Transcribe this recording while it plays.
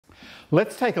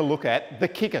Let's take a look at the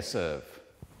kicker serve.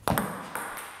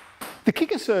 The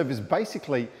kicker serve is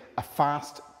basically a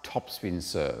fast topspin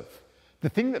serve. The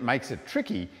thing that makes it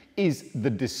tricky is the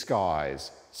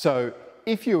disguise. So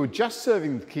if you were just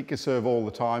serving the kicker serve all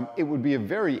the time, it would be a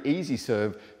very easy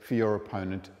serve for your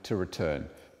opponent to return.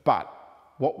 But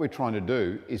what we're trying to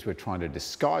do is we're trying to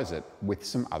disguise it with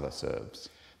some other serves.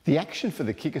 The action for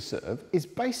the kicker serve is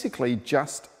basically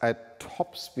just a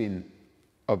topspin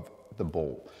of the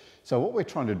ball. So what we're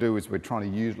trying to do is we're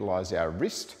trying to utilize our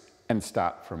wrist and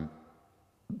start from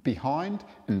behind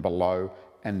and below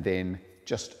and then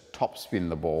just topspin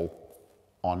the ball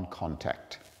on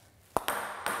contact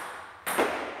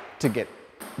to get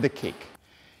the kick.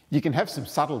 You can have some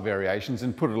subtle variations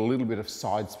and put a little bit of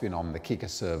side spin on the kicker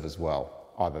serve as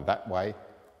well, either that way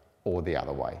or the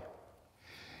other way.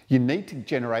 You need to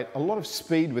generate a lot of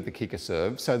speed with the kicker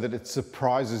serve so that it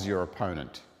surprises your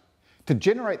opponent. To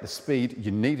generate the speed,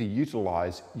 you need to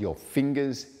utilize your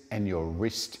fingers and your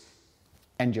wrist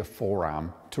and your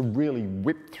forearm to really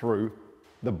whip through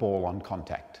the ball on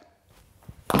contact.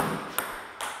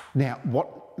 Now,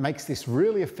 what makes this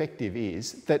really effective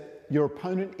is that your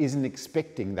opponent isn't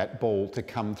expecting that ball to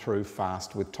come through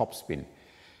fast with topspin.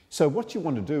 So what you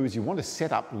want to do is you want to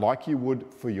set up like you would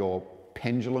for your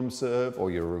pendulum serve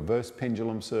or your reverse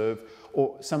pendulum serve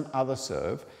or some other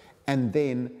serve, and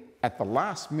then at the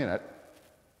last minute,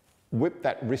 whip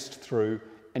that wrist through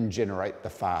and generate the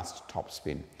fast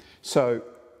topspin. So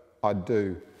I'd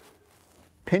do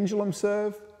pendulum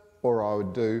serve or I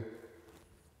would do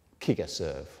kicker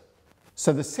serve.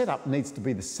 So the setup needs to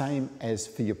be the same as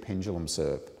for your pendulum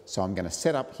serve. So I'm going to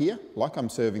set up here like I'm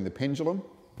serving the pendulum,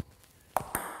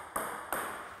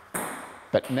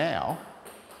 but now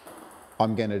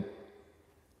I'm going to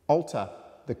alter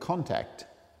the contact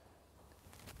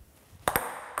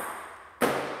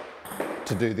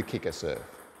to do the kicker serve.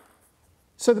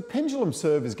 So the pendulum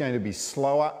serve is going to be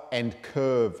slower and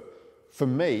curve for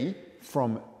me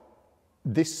from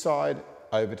this side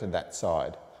over to that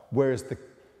side, whereas the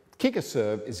kicker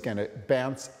serve is going to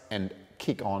bounce and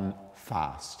kick on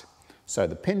fast. So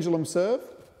the pendulum serve,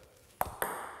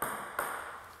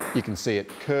 you can see it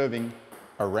curving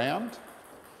around.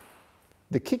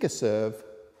 The kicker serve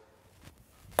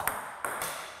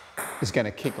is going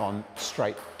to kick on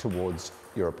straight towards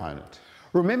your opponent.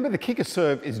 Remember, the kicker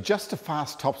serve is just a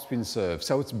fast topspin serve,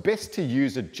 so it's best to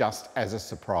use it just as a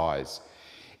surprise.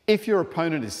 If your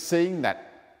opponent is seeing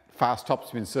that fast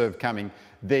topspin serve coming,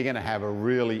 they're going to have a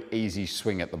really easy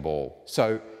swing at the ball.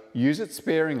 So use it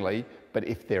sparingly, but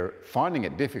if they're finding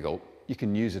it difficult, you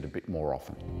can use it a bit more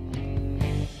often.